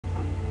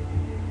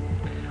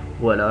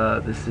What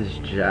up? This is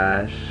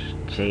Josh,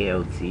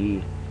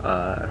 JLT.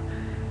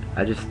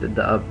 I just did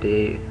the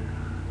update,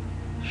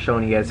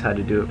 showing you guys how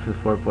to do it for the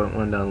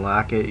 4.1 to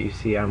unlock it. You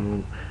see,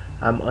 I'm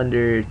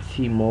under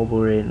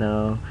T-Mobile right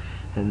now,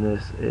 and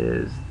this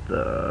is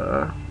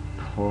the.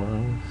 Hold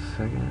on a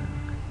second.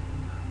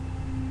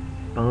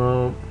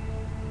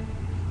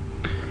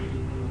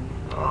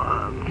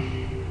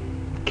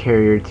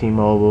 Carrier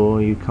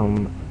T-Mobile. You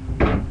come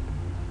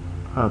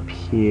up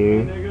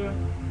here.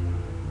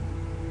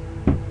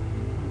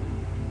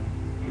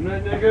 Good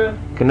night,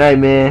 nigga. Good night,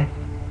 man.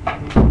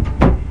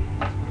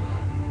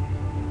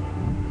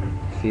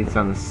 See, it's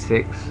on the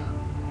 6th.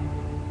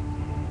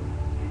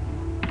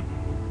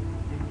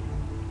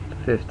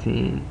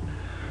 15.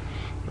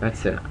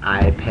 That's an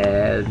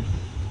iPad,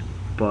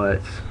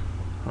 but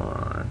hold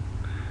on.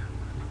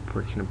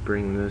 We're gonna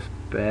bring this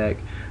back.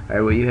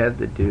 Alright, what you have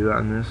to do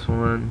on this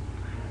one,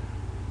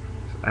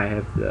 I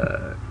have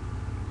the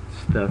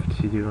stuff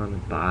to do on the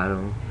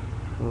bottom.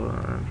 Hold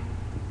on.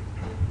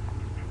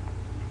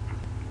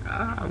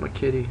 I'm a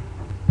kitty.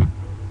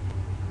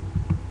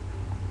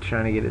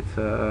 Trying to get it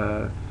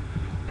to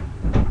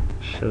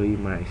show you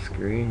my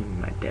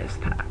screen, my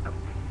desktop.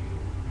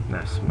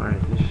 Not smart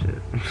as this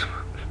shit.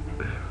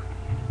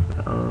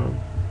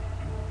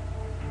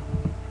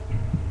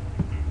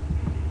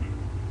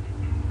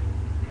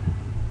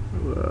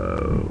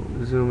 Whoa,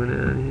 zooming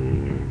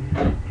in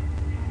here.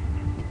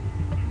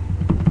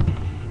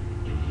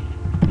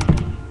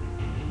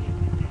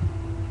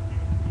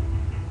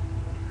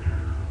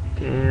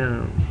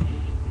 Damn.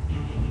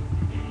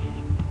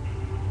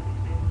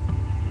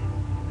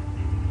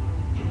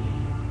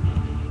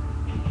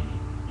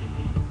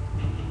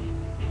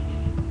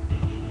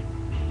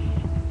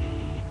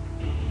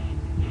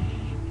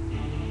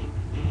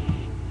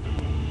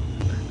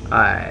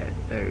 Alright,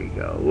 there you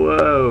go.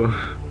 Whoa.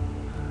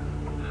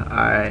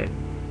 Alright,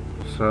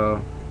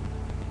 so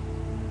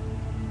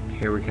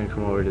here we can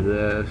come over to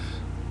this.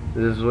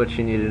 This is what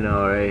you need to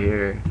know right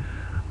here.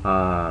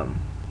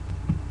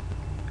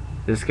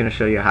 This is going to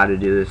show you how to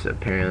do this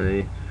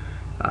apparently.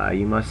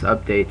 You must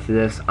update to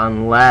this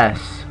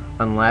unless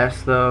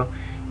though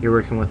you're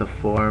working with a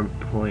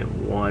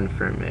 4.1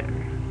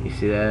 firmware. You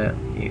see that?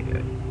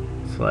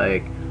 It's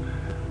like,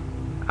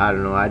 I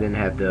don't know, I didn't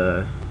have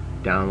to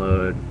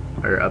download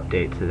or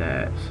update to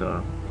that,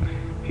 so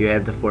if you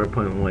have the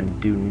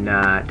 4.1, do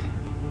not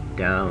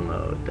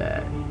download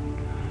that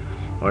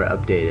or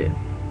update it.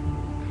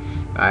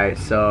 Alright,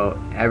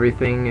 so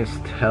everything is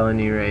telling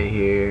you right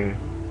here.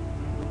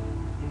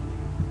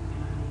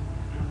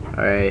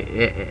 Alright,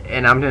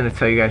 and I'm going to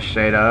tell you guys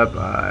straight up,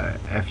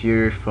 if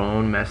your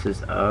phone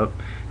messes up,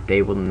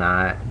 they will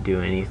not do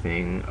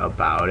anything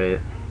about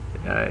it.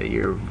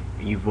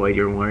 You void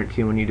your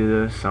warranty when you do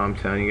this, so I'm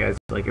telling you guys,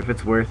 like, if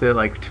it's worth it,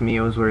 like, to me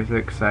it was worth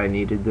it because I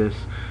needed this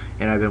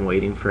and I've been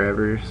waiting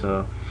forever.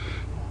 So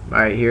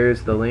alright,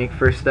 here's the link.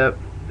 First step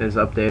is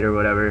update or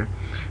whatever.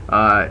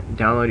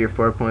 Download your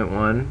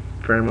 4.1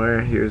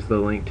 firmware. Here's the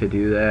link to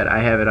do that. I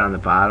have it on the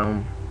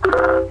bottom,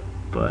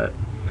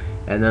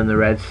 and then the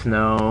red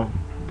snow,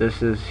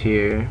 this is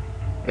here.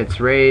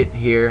 It's right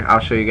here. I'll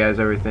show you guys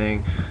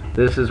everything.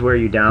 This is where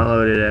you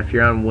download it. If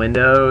you're on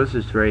Windows,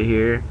 it's right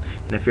here,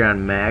 and if you're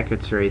on Mac,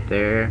 it's right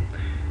there.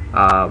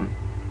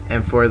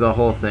 And for the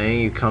whole thing,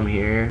 you come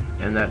here,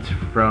 and that's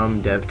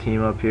from Dev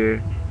Team up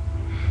here.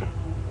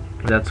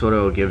 That's what it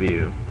will give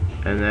you.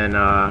 And then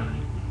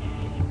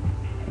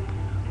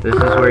this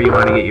is where you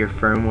want to get your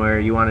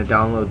firmware. You want to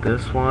download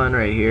this one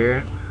right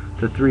here,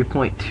 the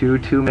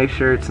 3.22. Make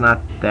sure it's not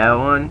that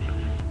one.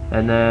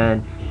 And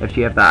then if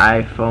you have the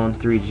iPhone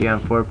 3G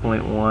on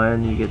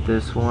 4.1, you get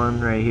this one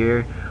right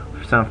here.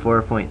 If it's on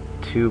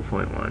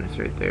 4.2.1, it's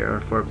right there,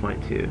 or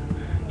 4.2.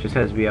 Just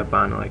has to be up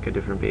on like a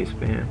different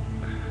baseband.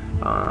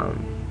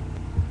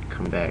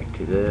 Come back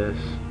to this.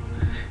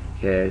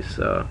 Okay,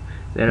 so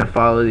then I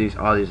follow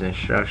all these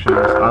instructions.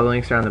 All the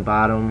links are on the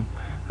bottom.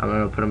 I'm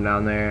gonna put them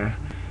down there.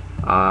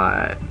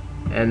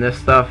 And this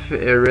stuff,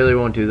 it really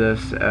won't do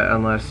this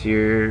unless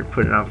you're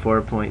putting on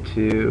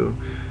 4.2.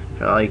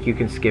 Like, you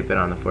can skip it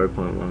on the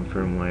 4.1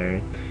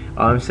 firmware.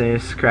 All I'm saying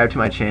is subscribe to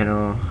my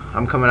channel.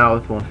 I'm coming out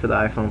with one for the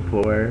iPhone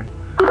 4.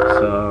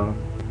 So,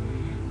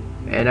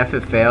 and if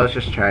it fails,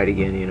 just try it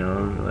again. You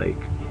know, like,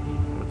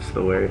 what's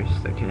the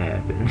worst that can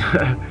happen?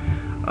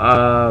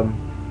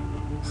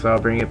 So I'll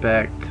bring it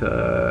back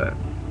to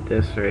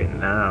this right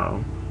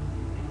now.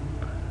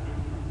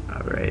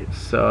 Alright,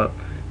 so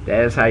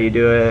that is how you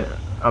do it.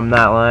 I'm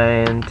not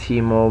lying.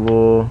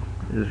 T-Mobile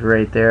is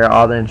right there.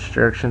 All the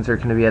instructions are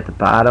going to be at the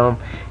bottom.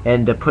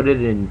 And to put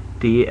it in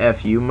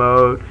DFU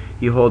mode,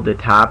 you hold the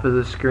top of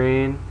the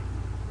screen,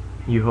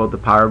 you hold the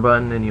power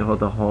button, and you hold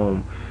the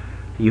home.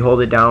 You hold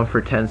it down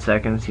for 10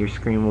 seconds, your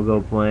screen will go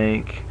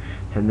blank,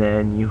 and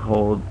then you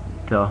hold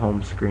the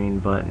home screen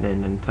button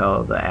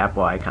until the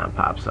Apple icon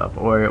pops up,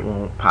 or it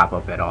won't pop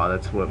up at all.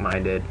 That's what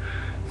mine did.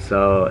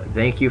 So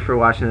thank you for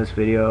watching this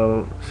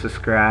video.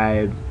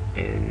 Subscribe,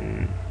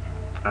 and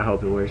I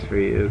hope it works for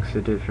you, because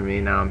it did for me.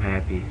 Now I'm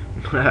happy.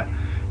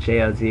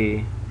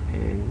 JLZ,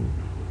 and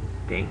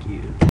thank you.